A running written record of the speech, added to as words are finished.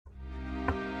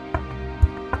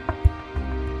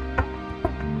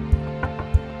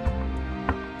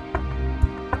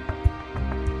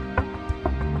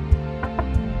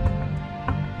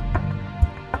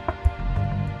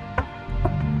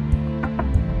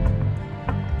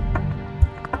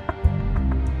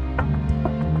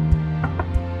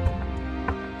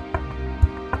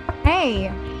Hi,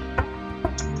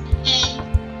 Hey,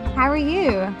 how are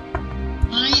you?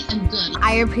 I am good.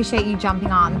 I appreciate you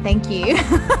jumping on. Thank you.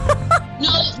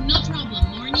 No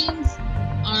problem. Mornings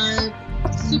are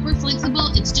super flexible.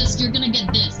 It's just you're gonna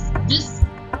get this.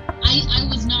 I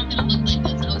was not gonna look like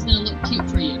this. I was gonna look cute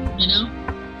for you, you know?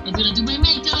 I was gonna do my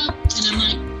makeup, and I'm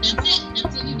like, that's it.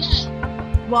 That's what you get.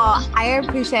 Well, I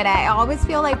appreciate it. I always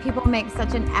feel like people make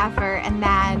such an effort and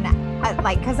then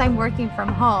because I'm working from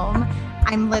home,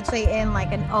 I'm literally in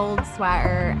like an old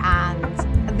sweater and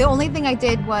the only thing I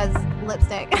did was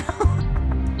lipstick.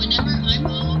 Whenever I'm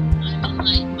home, I'm in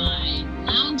like my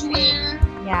loungewear,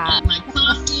 Yeah. like my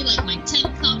coffee, like my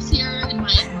 10 cups here in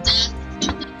my desk.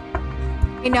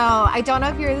 I know. I don't know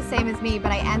if you're the same as me,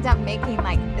 but I end up making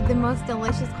like the most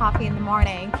delicious coffee in the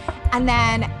morning. And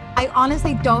then I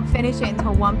honestly don't finish it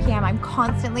until 1 p.m. I'm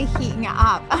constantly heating it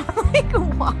up. I'm like,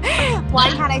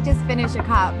 why can't I just finish a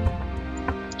cup?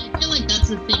 I feel like that's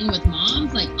the thing with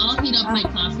moms. Like, I'll heat up my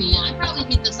coffee. I probably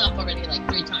heat this up already like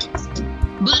 3 times.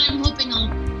 But I'm hoping I'll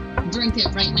drink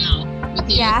it right now with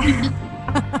you. Yeah.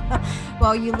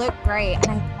 Well, you look great.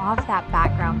 And I love that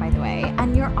background, by the way.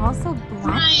 And you're also blonde.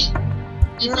 Right.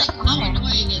 It's You're like, on how it.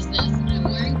 annoying is this? I'm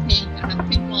wearing pink. I have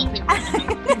pink wallpaper. And I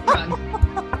have a pink rug.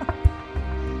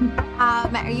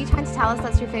 Are you trying to tell us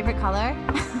that's your favorite color?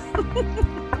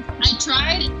 I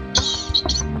tried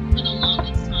for the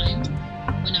longest time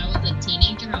when I was a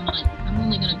teenager. I'm like, I'm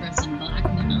only going to dress in black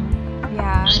now.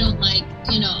 Yeah. I don't like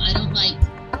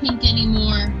pink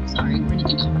anymore. Sorry, where did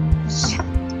you go?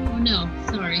 Oh no,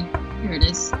 sorry. Here it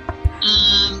is.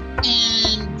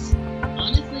 And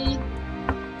honestly,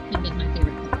 pink is my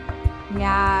favorite color.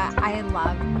 Yeah, I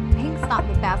love pink's not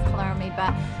the best color on me,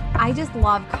 but I just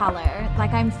love color.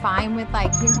 Like I'm fine with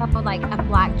like a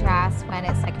black dress when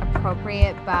it's like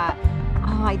appropriate, but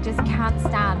I just can't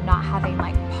stand not having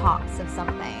like pops of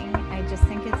something. I just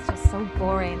think it's just so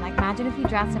boring. Like imagine if you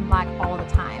dressed in black all the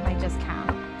time. I just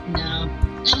can't. No.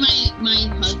 And my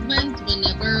husband,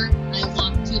 whenever I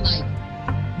want to like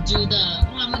do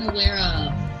I'm gonna wear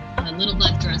a little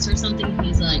black dress or something,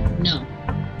 he's like, no.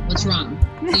 What's wrong?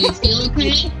 Do you feel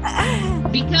okay?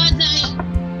 Because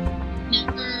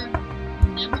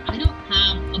I don't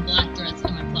have a black dress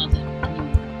in my closet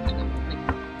anymore.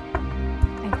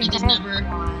 I just never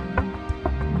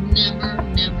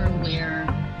wear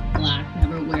black,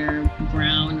 never wear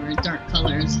brown or dark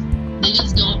colors. They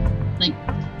just don't, like,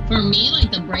 for me, like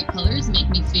the bright colors make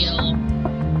me feel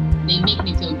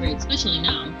great, especially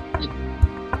now. Like,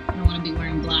 I don't want to be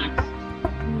wearing black.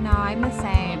 No, I'm the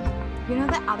same. You know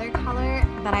the other color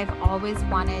that I've always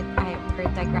wanted, we're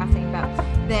digressing, but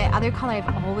the other color I've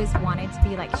always wanted to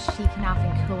be like chic enough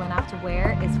and cool enough to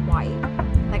wear is white.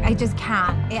 Like I just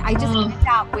can't. I just end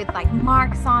up with like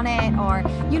marks on it or,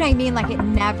 you know what I mean? Like I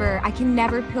can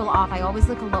never peel off. I always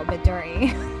look a little bit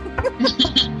dirty.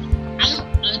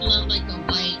 I'd love like a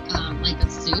white, like a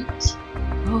suit.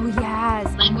 Oh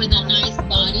yes. Like with a nice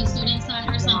bodysuit inside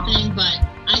or something, but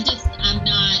I'm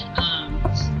not,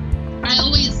 I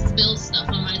always spill stuff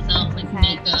on myself, like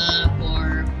makeup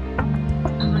or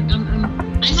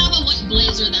I have a white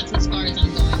blazer. That's as far as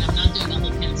I'm going. I'm not doing the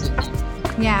whole pantsuit thing.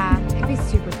 Yeah, it'd be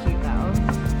super cute though.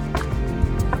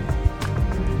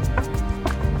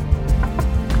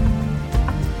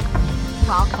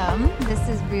 Welcome. This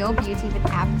is Real Beauty with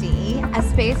FD, a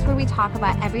space where we talk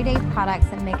about everyday products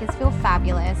that make us feel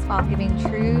fabulous while giving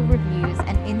true reviews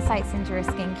and insights into your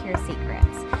skincare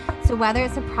secrets. So whether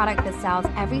it's a product that sells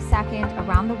every second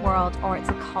around the world or it's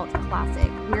a cult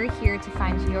classic, we're here to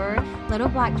find your little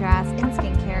black dress in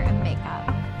skincare and makeup.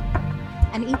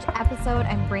 And each episode,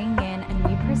 I'm bringing in a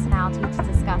new personality to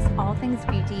discuss all things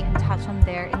beauty and touch on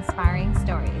their inspiring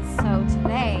stories. So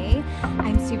today,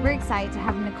 I'm super excited to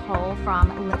have Nicole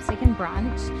from Lipstick and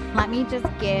Brunch. Let me just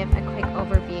give a quick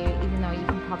overview, even though you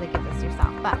can probably give this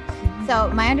yourself. But so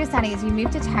my understanding is you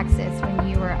moved to Texas when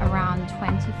you were around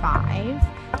 25,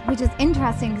 which is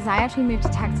interesting because I actually moved to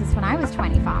Texas when I was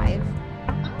 25.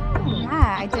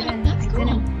 Yeah, I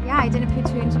didn't put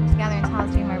two and two together until I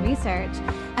was doing my research.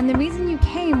 And the reason you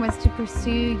came was to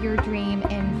pursue your dream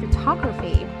in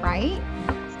photography, right?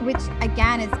 Which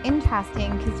again is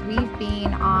interesting because we've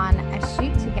been on a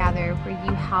shoot together where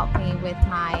you helped me with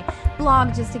my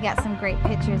blog just to get some great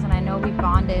pictures. And I know we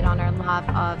bonded on our love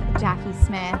of Jackie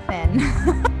Smith and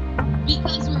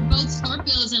because we're both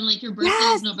Scorpios and like your birthday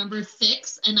is November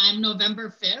 6th and I'm November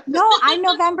 5th. No, I'm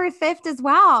November 5th as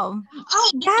well.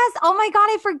 Oh, yes. Oh my God.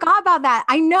 I forgot about that.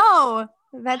 I know.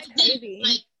 That's crazy. I'm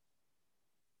like,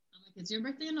 it's your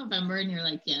birthday in November. And you're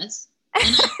like, yes. And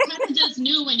I kind of just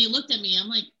knew when you looked at me, I'm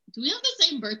like, do we have the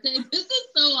same birthday? This is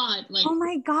so odd. Like, oh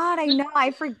my God, I know.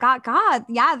 I forgot. God,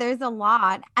 yeah, there's a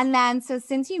lot. And then, so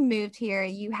since you moved here,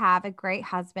 you have a great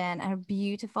husband and a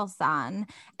beautiful son,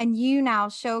 and you now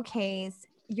showcase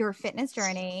your fitness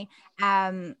journey,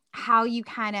 how you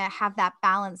kind of have that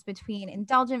balance between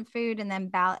indulgent food and then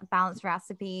balanced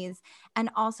recipes, and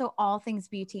also all things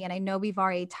beauty. And I know we've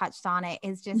already touched on it,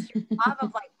 is just your love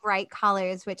of like bright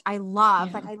colors, which I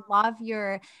love. yeah. Like I love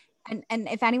your and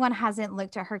if anyone hasn't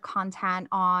looked at her content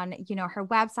on, you know, her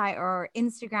website or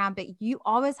Instagram, but you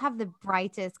always have the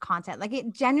brightest content. Like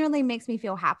it genuinely makes me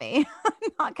feel happy. I'm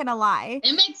not gonna lie.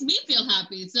 It makes me feel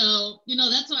happy. So, you know,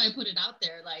 that's why I put it out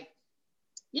there. Like,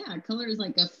 yeah, color is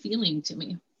like a feeling to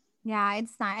me. Yeah,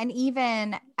 it's not. And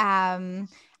even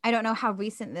I don't know how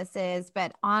recent this is,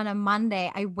 but on a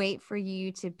Monday, I wait for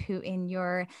you to put in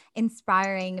your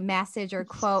inspiring message or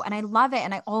quote. And I love it.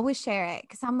 And I always share it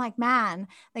because I'm like, man,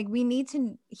 like we need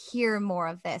to hear more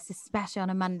of this, especially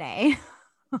on a Monday.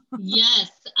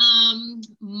 Yes.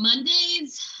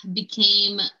 Mondays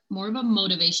became more of a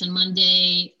motivation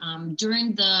Monday.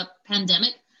 During the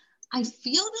pandemic, I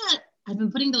feel that I've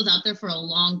been putting those out there for a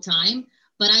long time,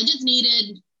 but I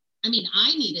needed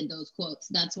those quotes.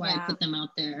 That's why I put them out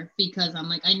there, because I'm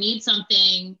like, I need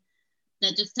something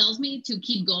that just tells me to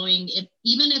keep going.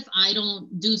 Even if I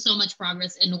don't do so much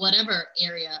progress in whatever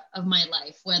area of my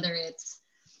life, whether it's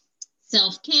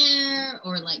self-care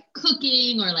or like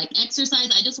cooking or like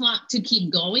exercise, I just want to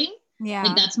keep going. Yeah.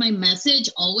 Like that's my message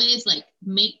always, like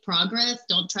make progress.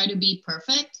 Don't try to be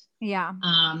perfect. Yeah.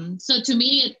 So to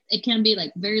me, it can be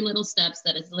like very little steps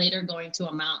that is later going to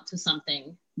amount to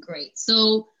something great.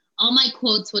 So all my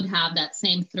quotes would have that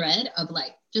same thread of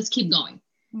like, just keep going.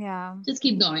 Yeah. Just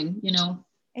keep going, you know?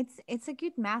 It's a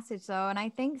good message though. And I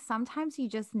think sometimes you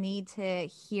just need to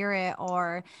hear it,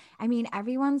 or, I mean,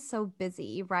 everyone's so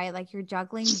busy, right? Like you're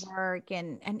juggling work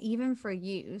and even for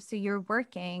you. So you're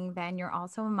working, then you're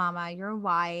also a mama, you're a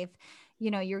wife, you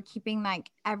know, you're keeping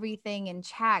like everything in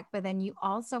check, but then you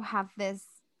also have this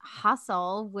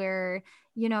hustle where,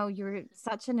 you know, you're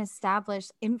such an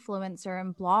established influencer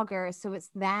and blogger. So it's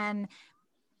then,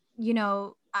 you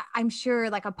know, I'm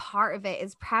sure like a part of it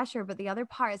is pressure, but the other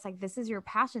part is like, this is your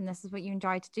passion. This is what you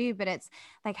enjoy to do. But it's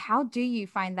like, how do you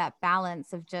find that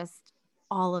balance of just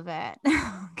all of it?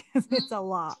 Because it's a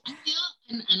lot. I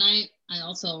feel, and I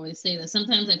also always say this,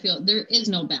 sometimes I feel there is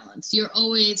no balance. You're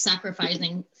always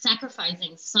sacrificing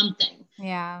something.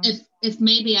 Yeah. If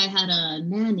maybe I had a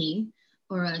nanny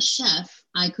or a chef,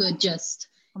 I could just,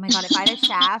 oh my God, if I had a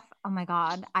chef, oh my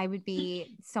God, I would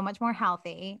be so much more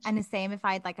healthy. And the same if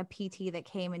I had like a PT that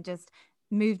came and just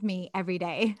moved me every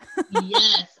day.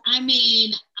 yes. I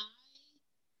mean,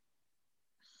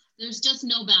 there's just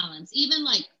no balance. Even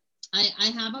like, I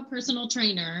have a personal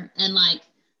trainer, and like,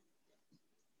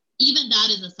 even that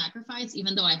is a sacrifice,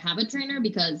 even though I have a trainer,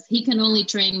 because he can only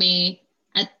train me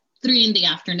at 3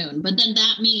 p.m. But then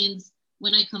that means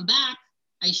when I come back,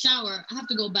 I shower, I have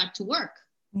to go back to work.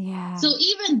 Yeah. So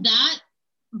even that,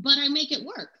 but I make it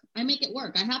work.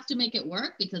 I have to make it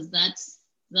work because that's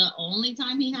the only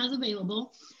time he has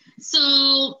available.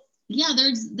 So yeah,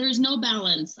 there's no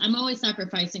balance. I'm always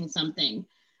sacrificing something.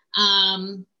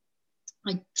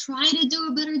 I try to do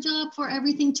a better job for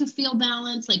everything to feel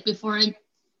balanced. Like before I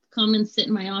come and sit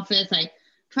in my office, I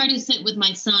try to sit with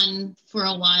my son for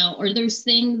a while, or there's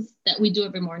things that we do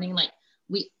every morning. Like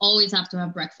we always have to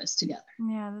have breakfast together.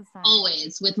 Yeah, that's nice.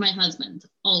 Always with my husband,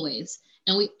 always.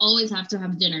 And we always have to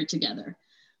have dinner together.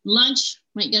 Lunch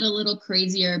might get a little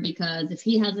crazier because if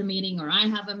he has a meeting or I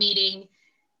have a meeting,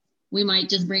 we might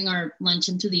just bring our lunch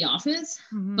into the office.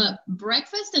 Mm-hmm. But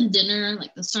breakfast and dinner,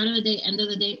 like the start of the day, end of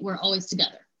the day, we're always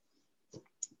together.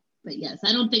 But yes,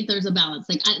 I don't think there's a balance.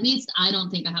 Like at least I don't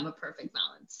think I have a perfect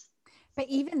balance. But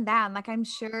even then, like I'm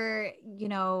sure, you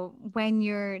know, when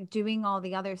you're doing all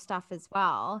the other stuff as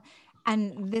well,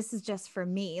 and this is just for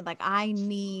me, like I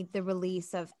need the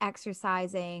release of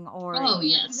exercising or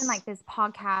even like this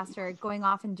podcast or going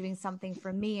off and doing something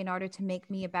for me in order to make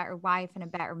me a better wife and a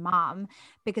better mom,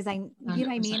 because you know what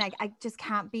I mean? I just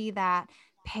can't be that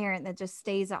parent that just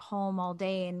stays at home all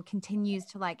day and continues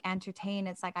to like entertain.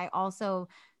 It's like, I also,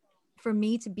 for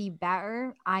me to be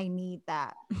better, I need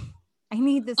that. I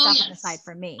need this stuff on the side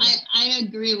for me. I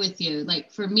agree with you.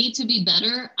 Like for me to be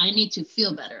better, I need to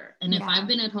feel better. And if I've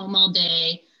been at home all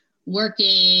day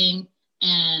working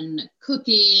and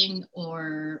cooking,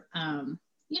 or,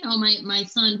 you know, my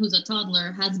son who's a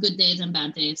toddler has good days and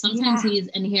bad days. Sometimes he's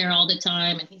in here all the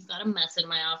time and he's got a mess in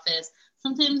my office.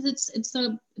 Sometimes it's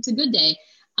a good day.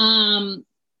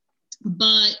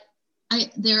 But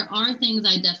there are things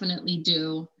I definitely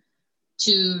do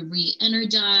to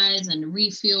re-energize and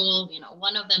refuel. You know,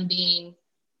 one of them being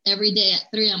every day at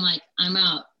 3, I'm like, I'm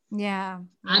out. Yeah.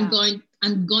 I'm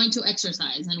going to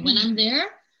exercise. And when I'm there,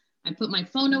 I put my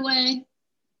phone away.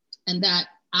 And that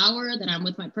hour that I'm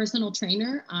with my personal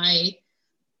trainer, I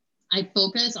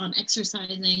focus on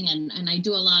exercising, and I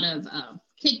do a lot of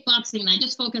kickboxing. And I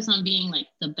just focus on being like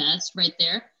the best right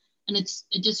there. And it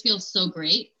just feels so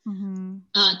great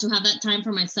to have that time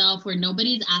for myself where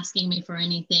nobody's asking me for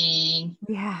anything,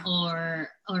 or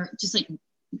just like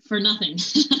for nothing.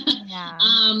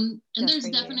 And there's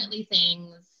definitely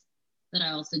things that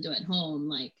I also do at home,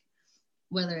 like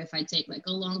whether if I take like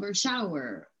a longer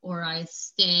shower or I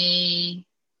stay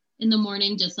in the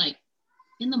morning, just like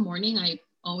in the morning, I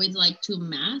always like to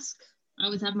mask. I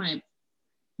always have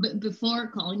but before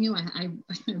calling you, I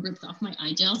ripped off my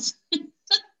eye gels.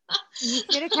 You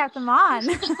should have kept them on.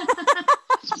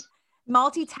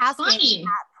 Multitasking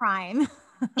at prime.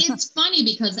 It's funny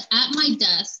because at my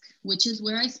desk, which is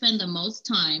where I spend the most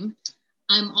time,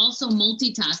 I'm also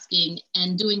multitasking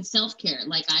and doing self-care.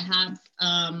 Like I have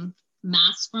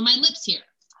masks for my lips here.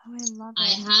 Oh, I love it. I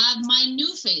have my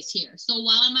NuFace here. So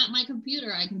while I'm at my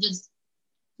computer, I can just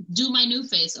do my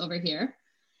NuFace over here.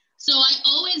 So I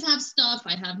always have stuff.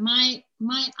 I have my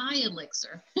eye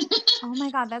elixir. Oh my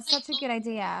God, that's such a good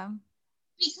idea.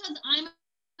 Because I'm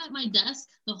at my desk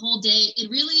the whole day, it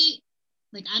really,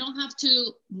 like, I don't have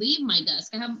to leave my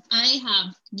desk. I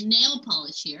have nail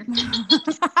polish here.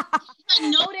 I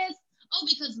noticed,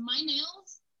 because my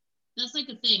nails, that's like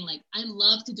a thing. Like, I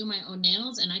love to do my own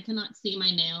nails, and I cannot see my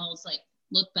nails like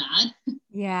look bad.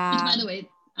 Yeah. Which, by the way,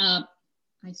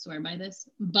 I swear by this,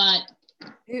 but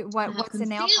what's the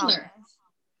nail polish?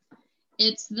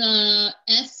 It's the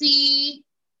SC.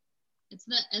 It's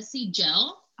the SC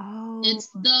gel. Oh. It's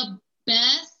the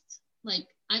best. Like,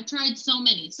 I've tried so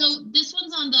many. So this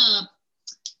one's on the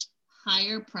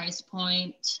higher price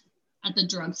point at the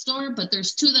drugstore, but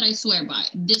there's 2 that I swear by.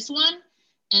 This one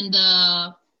and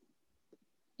the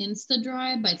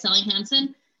Insta-Dry by Sally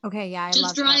Hansen. Okay, yeah, I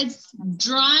just love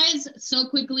dries so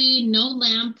quickly, no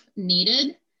lamp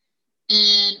needed.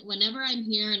 And whenever I'm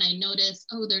here and I notice,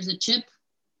 there's a chip,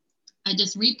 I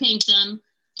just repaint them.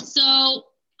 So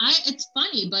it's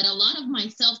funny, but a lot of my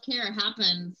self-care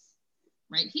happens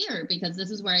right here because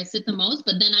this is where I sit the most.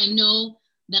 But then I know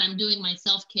that I'm doing my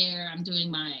self-care. I'm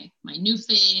doing my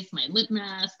NuFace, my lip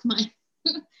mask,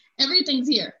 everything's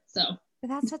here. So. But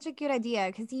that's such a good idea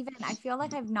because even I feel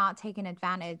like I've not taken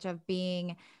advantage of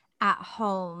being at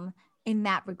home in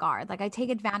that regard. Like I take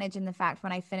advantage in the fact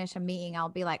when I finish a meeting, I'll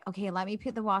be like, okay, let me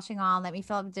put the washing on, let me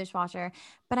fill up the dishwasher.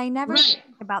 But I never think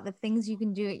about the things you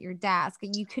can do at your desk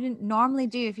that you couldn't normally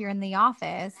do if you're in the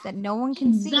office that no one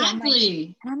can see.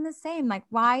 Exactly. I'm the same. Like,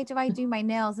 why do I do my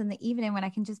nails in the evening when I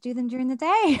can just do them during the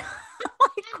day?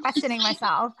 Like questioning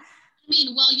myself. I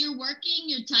mean, while you're working,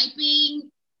 you're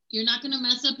typing, you're not going to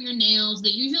mess up your nails. They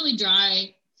usually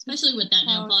dry, especially with that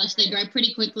nail polish, they dry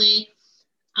pretty quickly.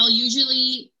 I'll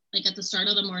usually, like at the start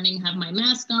of the morning, have my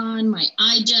mask on, my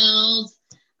eye gels.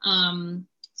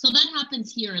 So that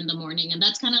happens here in the morning. And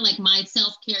that's kind of like my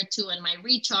self-care too, and my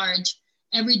recharge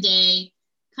every day,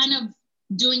 kind of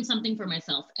doing something for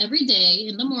myself every day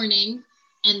in the morning.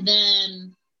 And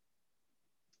then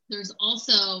there's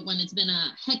also when it's been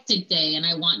a hectic day and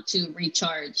I want to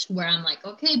recharge where I'm like,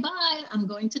 okay, bye, I'm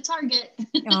going to Target.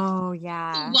 Oh,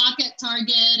 yeah. Walk at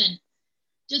Target, and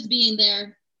just being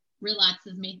there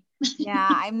relaxes me. Yeah,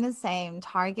 I'm the same.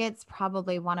 Target's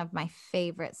probably one of my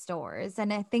favorite stores.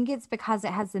 And I think it's because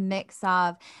it has a mix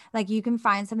of like you can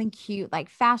find something cute like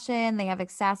fashion, they have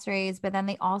accessories, but then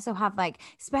they also have like,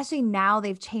 especially now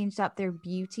they've changed up their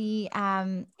beauty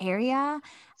area.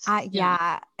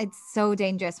 Yeah, it's so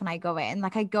dangerous when I go in.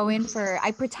 Like I go in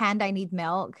I pretend I need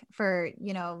milk for,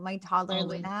 my toddler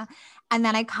Luna. And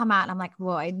then I come out and I'm like,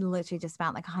 whoa, I literally just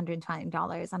spent like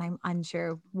 $120 and I'm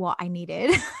unsure what I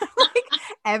needed.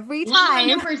 Every time.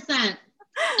 100%.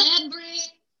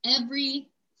 Every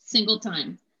single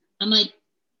time. I'm like,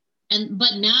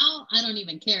 but now I don't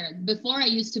even care. Before I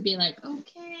used to be like,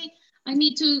 okay, I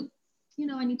need to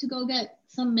go get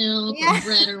some milk or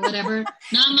bread or whatever.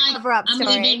 Now I'm like, I'm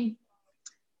leaving.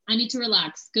 I need to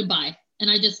relax. Goodbye. And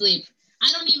I just leave.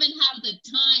 I don't even have the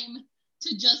time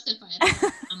to justify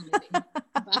it. I'm leaving.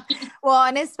 Bye. Well,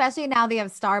 and especially now they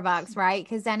have Starbucks, right?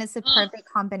 Because then it's a perfect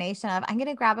combination of I'm going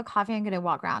to grab a coffee, I'm going to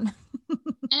walk around.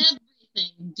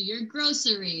 Everything. Do your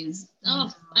groceries. I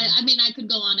mean, I could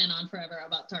go on and on forever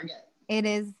about Target. It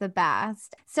is the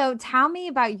best. So tell me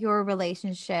about your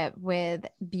relationship with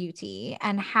beauty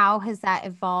and how has that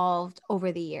evolved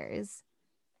over the years?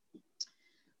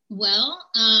 Well,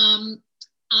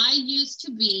 I used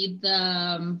to be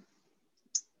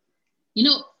You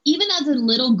know, even as a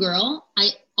little girl, I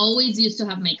always used to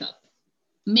have makeup,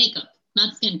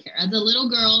 not skincare. As a little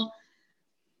girl,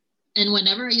 and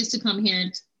whenever I used to come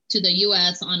here to the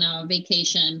US on a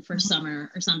vacation for summer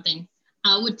or something,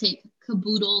 I would take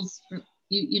caboodles.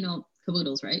 You know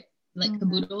caboodles, right? Like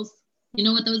caboodles. You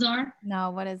know what those are? No,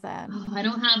 what is that? Oh, I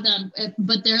don't have them,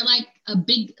 but they're like a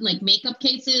big like makeup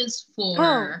cases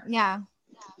Oh, yeah.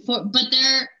 but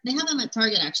they have them at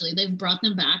Target actually. They've brought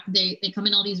them back. They come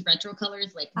in all these retro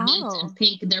colors like mint and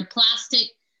pink. They're plastic.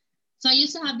 So I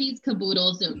used to have these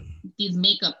caboodles, these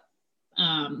makeup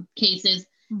cases,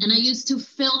 and I used to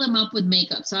fill them up with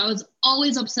makeup. So I was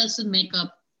always obsessed with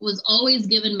makeup, was always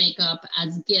given makeup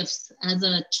as gifts as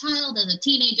a child, as a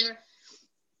teenager.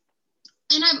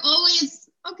 And I've always,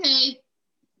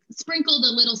 sprinkled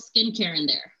a little skincare in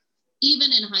there. Even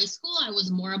in high school, I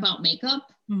was more about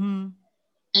makeup and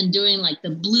doing like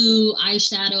the blue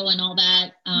eyeshadow and all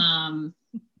that.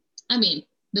 I mean,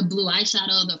 the blue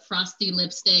eyeshadow, the frosty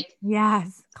lipstick.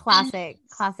 Yes. Classic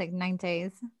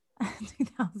 90s,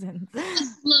 2000s.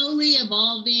 Slowly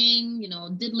evolving,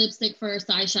 did lipstick first,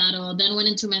 eyeshadow, then went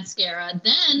into mascara.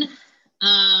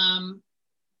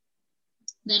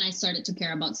 Then I started to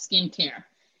care about skincare.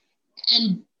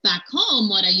 And back home,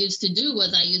 what I used to do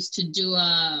was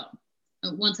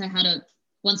once I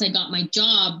got my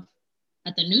job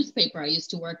at the newspaper, I used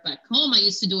to work back home. I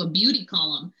used to do a beauty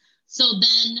column. So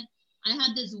then I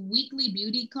had this weekly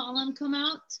beauty column come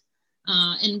out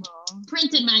in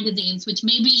printed magazines, which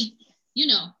maybe,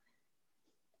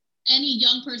 any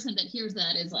young person that hears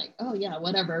that is like, oh yeah,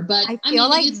 whatever. But I feel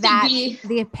like that's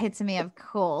the epitome of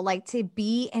cool. Like to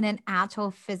be in an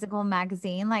actual physical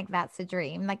magazine, like that's a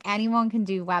dream. Like anyone can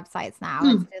do websites now.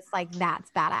 It's just like, that's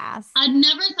badass. I'd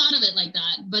never thought of it like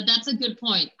that, but that's a good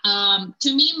point.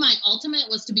 To me, my ultimate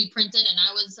was to be printed, and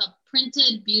I was a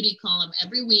printed beauty column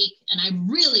every week. And I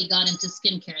really got into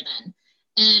skincare then.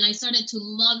 And I started to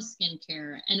love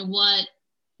skincare and what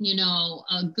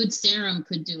a good serum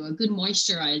could do, a good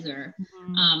moisturizer,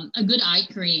 a good eye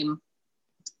cream.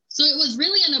 So it was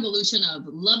really an evolution of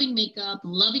loving makeup,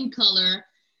 loving color.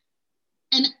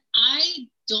 And I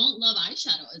don't love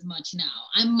eyeshadow as much now.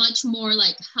 I'm much more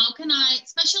like, how can I,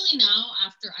 especially now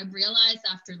I've realized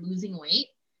after losing weight,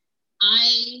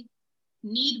 I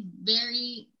need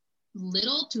very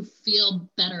little to feel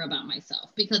better about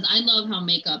myself, because I love how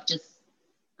makeup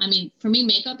for me,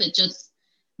 makeup, it just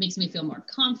makes me feel more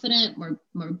confident,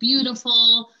 more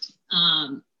beautiful.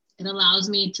 It allows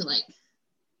me to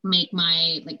make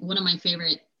one of my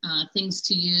favorite things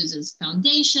to use is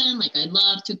foundation. Like I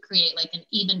love to create like an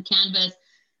even canvas,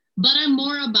 but I'm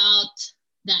more about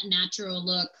that natural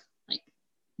look, like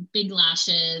big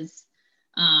lashes,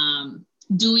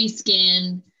 dewy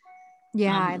skin.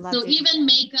 Yeah, I love so even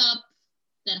makeup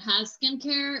that has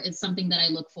skincare is something that I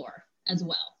look for as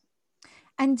well.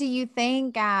 And do you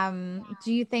think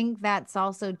that's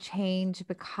also changed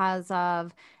because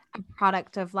of a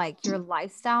product of like your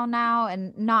lifestyle now,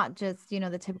 and not just,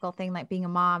 the typical thing like being a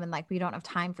mom and like we don't have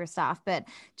time for stuff, but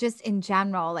just in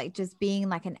general, like just being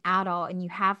like an adult and you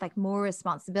have like more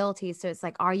responsibilities. So it's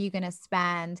like, are you going to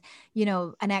spend,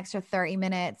 an extra 30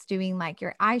 minutes doing like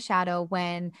your eyeshadow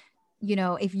when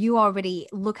if you already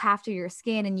look after your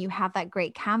skin and you have that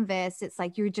great canvas, it's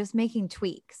like you're just making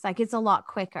tweaks. Like it's a lot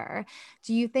quicker.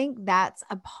 Do you think that's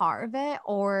a part of it,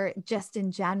 or just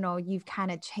in general, you've kind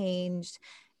of changed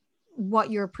what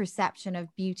your perception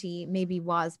of beauty maybe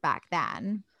was back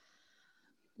then?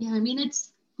 Yeah, I mean,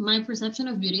 my perception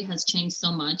of beauty has changed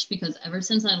so much, because ever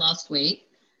since I lost weight,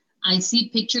 I see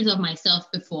pictures of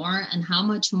myself before and how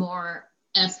much more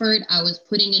effort I was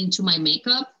putting into my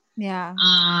makeup. Yeah.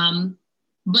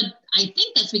 But I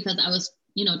think that's because I was,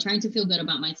 trying to feel good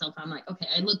about myself. I'm like, okay,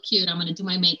 I look cute. I'm going to do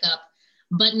my makeup.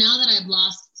 But now that I've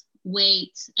lost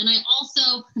weight, and I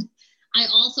also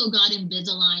got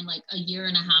Invisalign like a year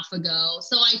and a half ago.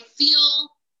 So I feel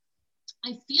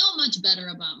much better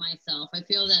about myself. I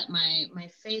feel that my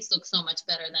face looks so much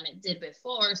better than it did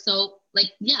before. So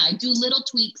I do little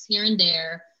tweaks here and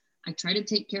there. I try to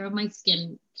take care of my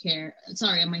skin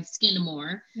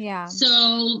more. Yeah.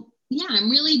 So yeah, I'm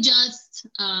really just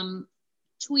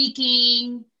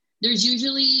tweaking. There's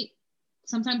usually,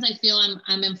 sometimes I feel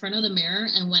I'm in front of the mirror,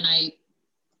 and when I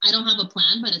don't have a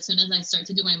plan, but as soon as I start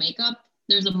to do my makeup,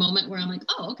 there's a moment where I'm like,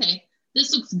 oh, okay,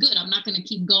 this looks good. I'm not going to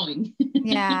keep going.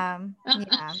 Yeah.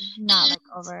 Not like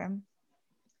over.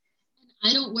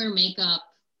 I don't wear makeup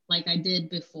like I did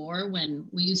before when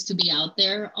we used to be out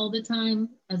there all the time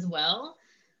as well.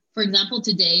 For example,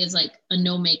 today is like a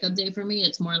no makeup day for me.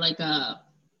 It's more like a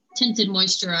tinted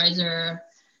moisturizer.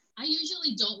 I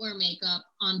usually don't wear makeup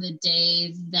on the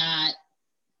days that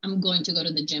I'm going to go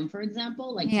to the gym, for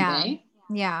example, like Yeah. today.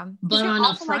 Yeah. But on a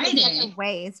Like, it's Friday, such a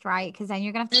waste, right? Because then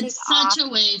you're gonna have to take it's off. such a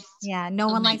waste. Yeah, no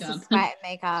of one likes to makeup. sweat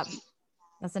makeup.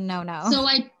 That's a no-no. So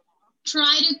I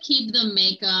try to keep the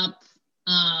makeup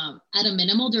at a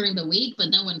minimal during the week,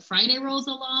 but then when Friday rolls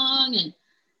along and,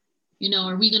 you know,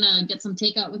 are we gonna get some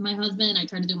takeout with my husband? I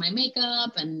try to do my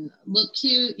makeup and look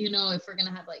cute, you know, if we're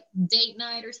gonna have like date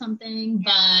night or something.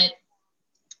 But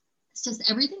it's just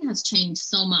everything has changed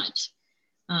so much.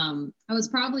 I was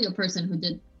probably a person who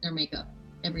did their makeup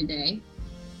every day,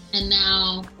 and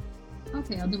now,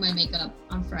 okay, I'll do my makeup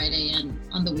on Friday and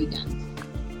on the weekends.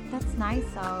 That's nice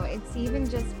though. It's even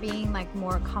just being like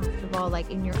more comfortable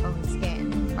like in your own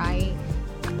skin, right?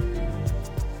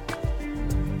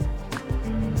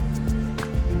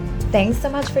 Thanks so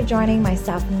much for joining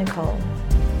myself and Nicole.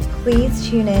 Please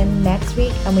tune in next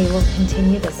week and we will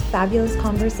continue this fabulous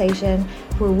conversation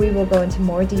where we will go into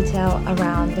more detail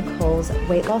around Nicole's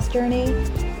weight loss journey,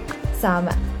 some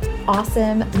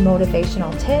awesome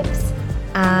motivational tips,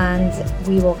 and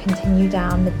we will continue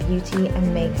down the beauty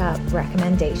and makeup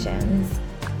recommendations.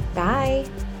 Bye.